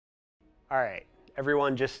All right,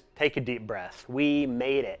 everyone just take a deep breath. We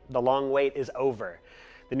made it. The long wait is over.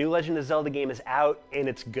 The new Legend of Zelda game is out and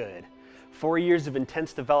it's good. 4 years of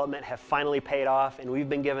intense development have finally paid off and we've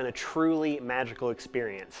been given a truly magical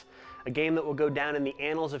experience. A game that will go down in the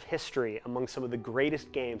annals of history among some of the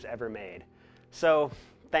greatest games ever made. So,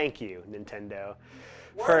 thank you, Nintendo.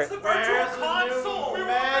 Where's the virtual console? We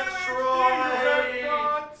want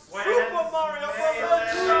Metroid! Super Mario Bros.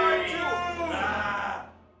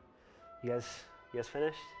 You guys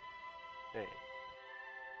finished? All right.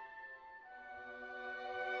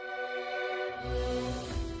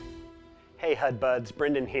 Hey HUD buds,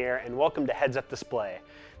 Brendan here, and welcome to Heads Up Display.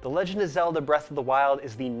 The Legend of Zelda Breath of the Wild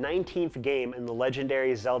is the 19th game in the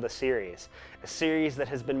legendary Zelda series, a series that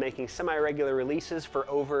has been making semi-regular releases for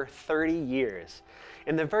over 30 years.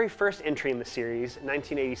 In the very first entry in the series,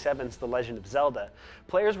 1987's The Legend of Zelda,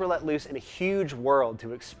 players were let loose in a huge world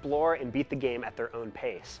to explore and beat the game at their own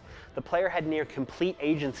pace. The player had near complete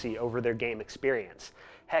agency over their game experience.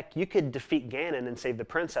 Heck, you could defeat Ganon and save the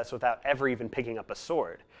princess without ever even picking up a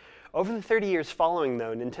sword. Over the 30 years following,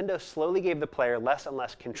 though, Nintendo slowly gave the player less and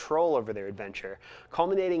less control over their adventure,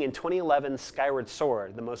 culminating in 2011's Skyward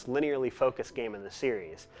Sword, the most linearly focused game in the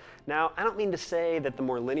series. Now, I don't mean to say that the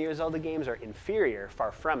more linear Zelda games are inferior,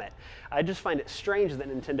 far from it. I just find it strange that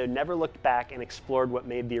Nintendo never looked back and explored what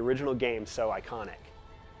made the original game so iconic.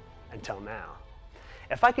 Until now.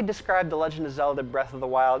 If I could describe The Legend of Zelda Breath of the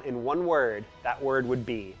Wild in one word, that word would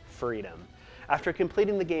be freedom. After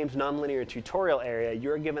completing the game's non-linear tutorial area, you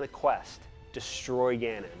are given a quest: destroy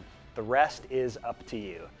Ganon. The rest is up to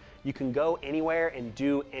you. You can go anywhere and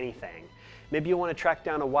do anything. Maybe you'll want to track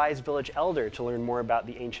down a wise village elder to learn more about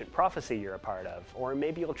the ancient prophecy you're a part of, or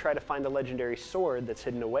maybe you'll try to find a legendary sword that's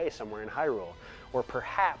hidden away somewhere in Hyrule, or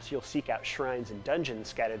perhaps you'll seek out shrines and dungeons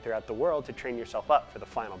scattered throughout the world to train yourself up for the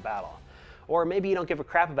final battle. Or maybe you don't give a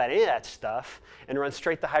crap about any of that stuff and run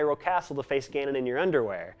straight to Hyrule Castle to face Ganon in your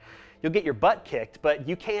underwear. You'll get your butt kicked, but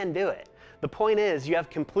you can do it. The point is, you have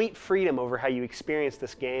complete freedom over how you experience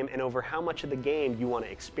this game and over how much of the game you want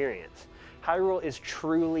to experience. Hyrule is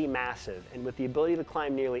truly massive, and with the ability to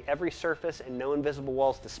climb nearly every surface and no invisible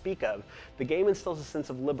walls to speak of, the game instills a sense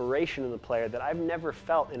of liberation in the player that I've never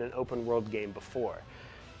felt in an open world game before.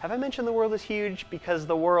 Have I mentioned the world is huge? Because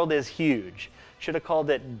the world is huge. Should have called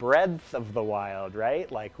it Breadth of the Wild,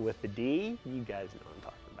 right? Like with the D? You guys know what I'm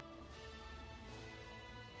talking about.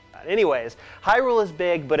 Anyways, Hyrule is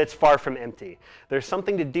big, but it's far from empty. There's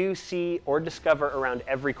something to do, see, or discover around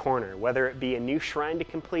every corner, whether it be a new shrine to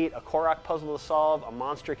complete, a Korok puzzle to solve, a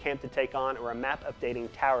monster camp to take on, or a map-updating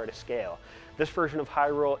tower to scale. This version of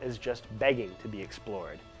Hyrule is just begging to be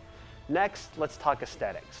explored. Next, let's talk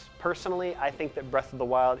aesthetics. Personally, I think that Breath of the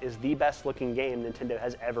Wild is the best looking game Nintendo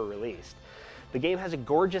has ever released. The game has a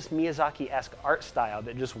gorgeous Miyazaki-esque art style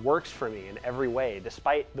that just works for me in every way,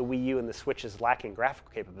 despite the Wii U and the Switch's lacking graphical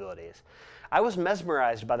capabilities. I was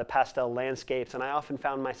mesmerized by the pastel landscapes, and I often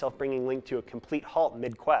found myself bringing Link to a complete halt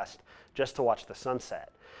mid-quest just to watch the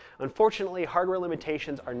sunset. Unfortunately, hardware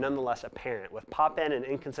limitations are nonetheless apparent, with pop-in and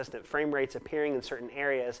inconsistent frame rates appearing in certain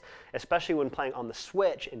areas, especially when playing on the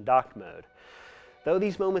Switch in docked mode. Though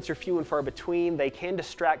these moments are few and far between, they can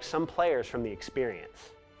distract some players from the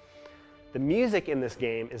experience. The music in this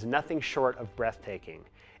game is nothing short of breathtaking.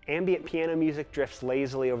 Ambient piano music drifts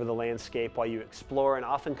lazily over the landscape while you explore and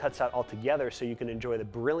often cuts out altogether so you can enjoy the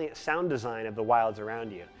brilliant sound design of the wilds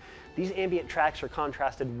around you. These ambient tracks are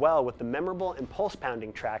contrasted well with the memorable and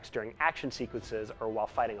pulse-pounding tracks during action sequences or while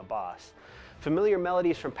fighting a boss. Familiar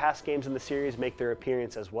melodies from past games in the series make their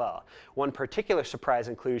appearance as well. One particular surprise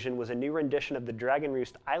inclusion was a new rendition of the Dragon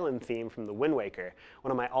Roost Island theme from The Wind Waker,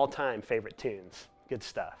 one of my all-time favorite tunes. Good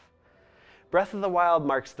stuff. Breath of the Wild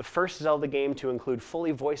marks the first Zelda game to include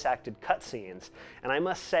fully voice-acted cutscenes, and I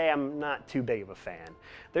must say I'm not too big of a fan.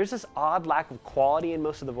 There's this odd lack of quality in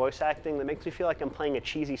most of the voice acting that makes me feel like I'm playing a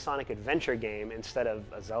cheesy Sonic Adventure game instead of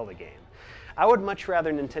a Zelda game. I would much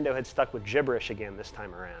rather Nintendo had stuck with gibberish again this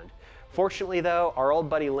time around. Fortunately though, our old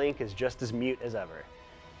buddy Link is just as mute as ever.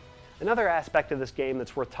 Another aspect of this game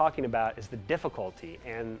that's worth talking about is the difficulty,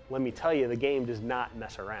 and let me tell you, the game does not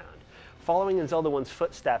mess around. Following in Zelda 1's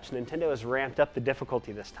footsteps, Nintendo has ramped up the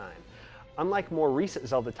difficulty this time. Unlike more recent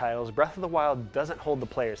Zelda titles, Breath of the Wild doesn't hold the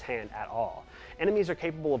player's hand at all. Enemies are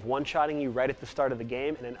capable of one-shotting you right at the start of the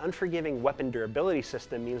game, and an unforgiving weapon durability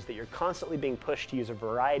system means that you're constantly being pushed to use a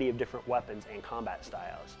variety of different weapons and combat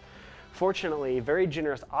styles. Fortunately, very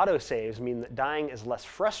generous autosaves mean that dying is less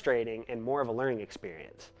frustrating and more of a learning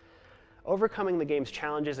experience. Overcoming the game's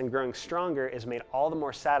challenges and growing stronger is made all the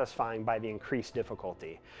more satisfying by the increased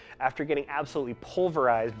difficulty. After getting absolutely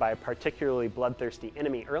pulverized by a particularly bloodthirsty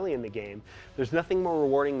enemy early in the game, there's nothing more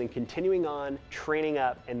rewarding than continuing on, training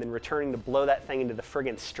up, and then returning to blow that thing into the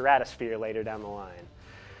friggin' stratosphere later down the line.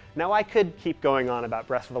 Now, I could keep going on about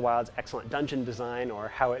Breath of the Wild's excellent dungeon design, or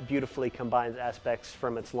how it beautifully combines aspects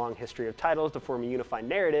from its long history of titles to form a unified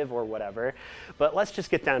narrative, or whatever, but let's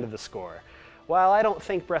just get down to the score. While I don't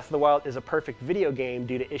think Breath of the Wild is a perfect video game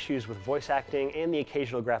due to issues with voice acting and the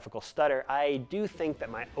occasional graphical stutter, I do think that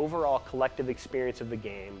my overall collective experience of the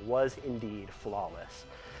game was indeed flawless.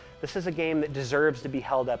 This is a game that deserves to be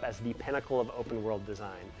held up as the pinnacle of open world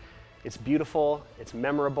design. It's beautiful, it's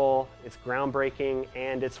memorable, it's groundbreaking,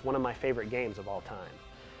 and it's one of my favorite games of all time.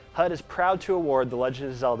 HUD is proud to award The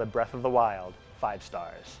Legend of Zelda Breath of the Wild 5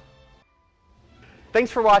 stars. Thanks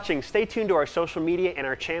for watching. Stay tuned to our social media and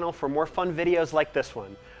our channel for more fun videos like this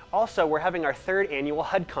one. Also, we're having our 3rd annual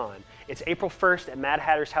HUDCon. It's April 1st at Mad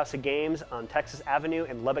Hatter's House of Games on Texas Avenue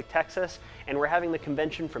in Lubbock, Texas, and we're having the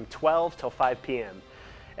convention from 12 till 5 p.m.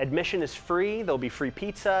 Admission is free, there'll be free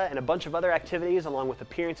pizza and a bunch of other activities along with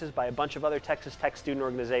appearances by a bunch of other Texas Tech student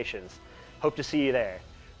organizations. Hope to see you there.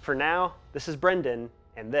 For now, this is Brendan,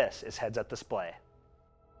 and this is Heads Up Display.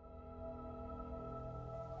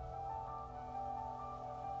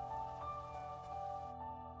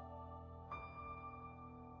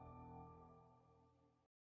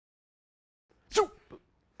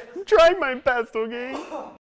 I'm trying my best, okay?